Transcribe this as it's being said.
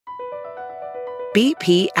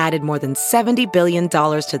BP added more than $70 billion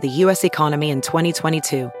to the U.S. economy in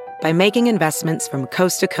 2022 by making investments from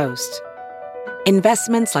coast to coast.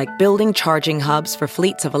 Investments like building charging hubs for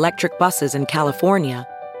fleets of electric buses in California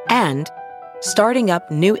and starting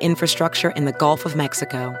up new infrastructure in the Gulf of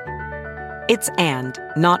Mexico. It's and,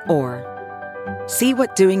 not or. See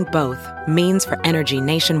what doing both means for energy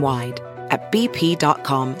nationwide at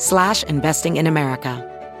bp.com/investing in America.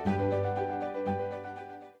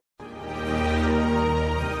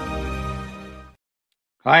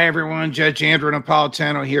 Hi, everyone. Judge Andrew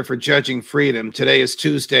Napolitano here for Judging Freedom. Today is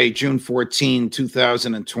Tuesday, June 14,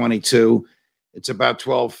 2022. It's about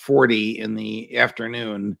 12:40 in the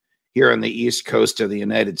afternoon here on the East Coast of the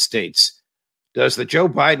United States. Does the Joe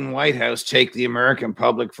Biden White House take the American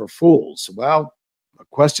public for fools? Well, a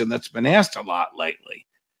question that's been asked a lot lately.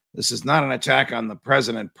 This is not an attack on the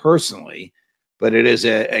president personally, but it is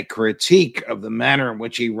a critique of the manner in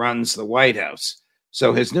which he runs the White House.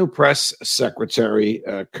 So his new press secretary,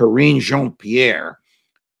 Karine Jean-Pierre,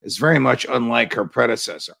 is very much unlike her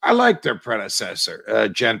predecessor. I liked her predecessor,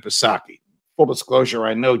 Jen Psaki. Full disclosure,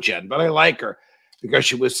 I know Jen, but I like her because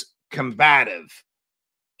she was combative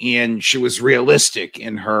and she was realistic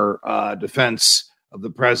in her defense of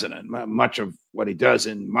the president. Much of what he does,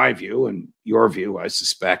 in my view, and your view, I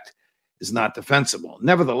suspect, is not defensible.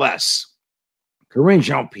 Nevertheless, Karine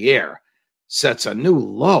Jean-Pierre sets a new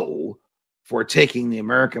low for taking the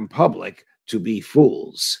American public to be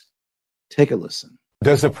fools. Take a listen.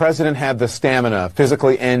 Does the president have the stamina,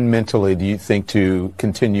 physically and mentally, do you think, to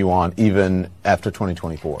continue on even after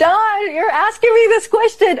 2024? Don, you're asking me this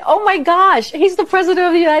question. Oh my gosh, he's the president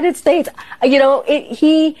of the United States. You know,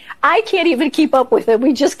 I can't even keep up with it.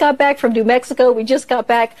 We just got back from New Mexico. We just got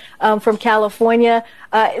back from California.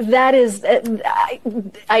 That is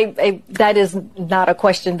not a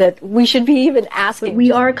question that we should be even asking.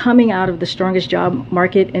 We are coming out of the strongest job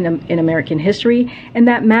market in American history, and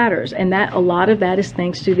that matters. And that a lot of that is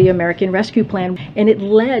thanks to the American Rescue Plan, and it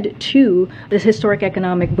led to this historic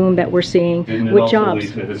economic boom that we're seeing with jobs.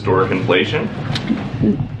 Lead to historic inflation?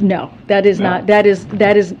 No, that is not. That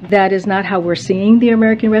is not how we're seeing the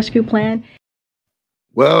American Rescue Plan.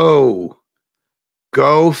 Whoa!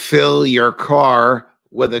 Go fill your car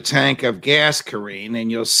with a tank of gas, Karine, and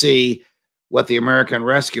you'll see what the American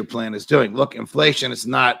Rescue Plan is doing. Look, inflation is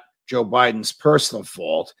not Joe Biden's personal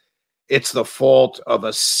fault. It's the fault of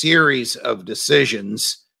a series of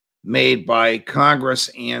decisions made by Congress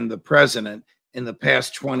and the president in the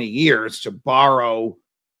past 20 years to borrow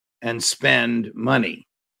and spend money,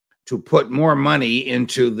 to put more money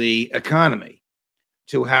into the economy,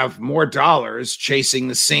 to have more dollars chasing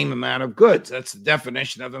the same amount of goods. That's the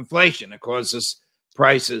definition of inflation. It causes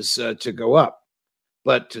prices to go up.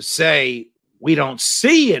 But to say we don't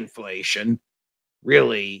see inflation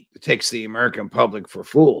really takes the American public for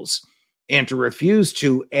fools. And to refuse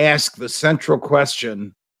to ask the central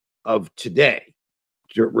question of today,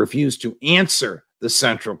 to refuse to answer the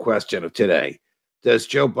central question of today, does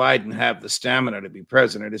Joe Biden have the stamina to be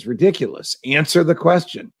president, is ridiculous. Answer the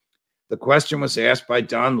question. The question was asked by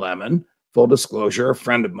Don Lemon, full disclosure, a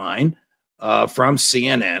friend of mine from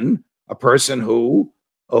CNN, a person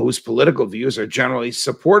whose political views are generally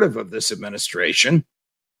supportive of this administration,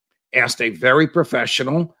 asked a very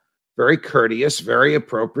professional, very courteous, very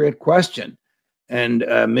appropriate question. And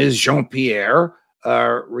Ms. Jean-Pierre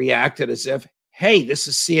reacted as if, hey, this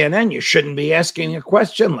is CNN. You shouldn't be asking a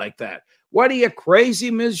question like that. What, are you crazy,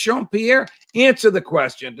 Ms. Jean-Pierre? Answer the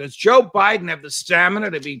question. Does Joe Biden have the stamina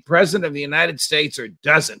to be president of the United States, or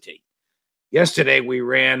doesn't he? Yesterday, we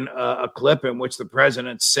ran a clip in which the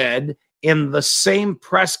president said in the same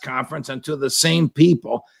press conference and to the same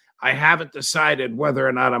people, I haven't decided whether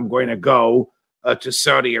or not I'm going to go to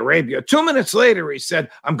Saudi Arabia. 2 minutes later, he said,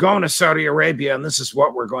 I'm going to Saudi Arabia, and this is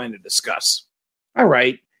what we're going to discuss. All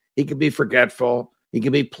right. He can be forgetful. He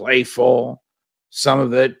can be playful. Some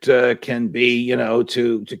of it can be,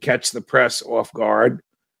 to catch the press off guard.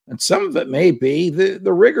 And some of it may be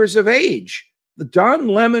the rigors of age. The Don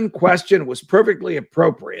Lemon question was perfectly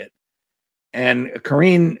appropriate, and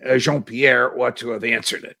Karine Jean-Pierre ought to have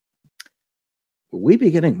answered it. Will we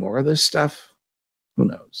be getting more of this stuff? Who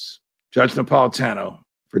knows? Judge Napolitano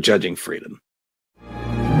for Judging Freedom.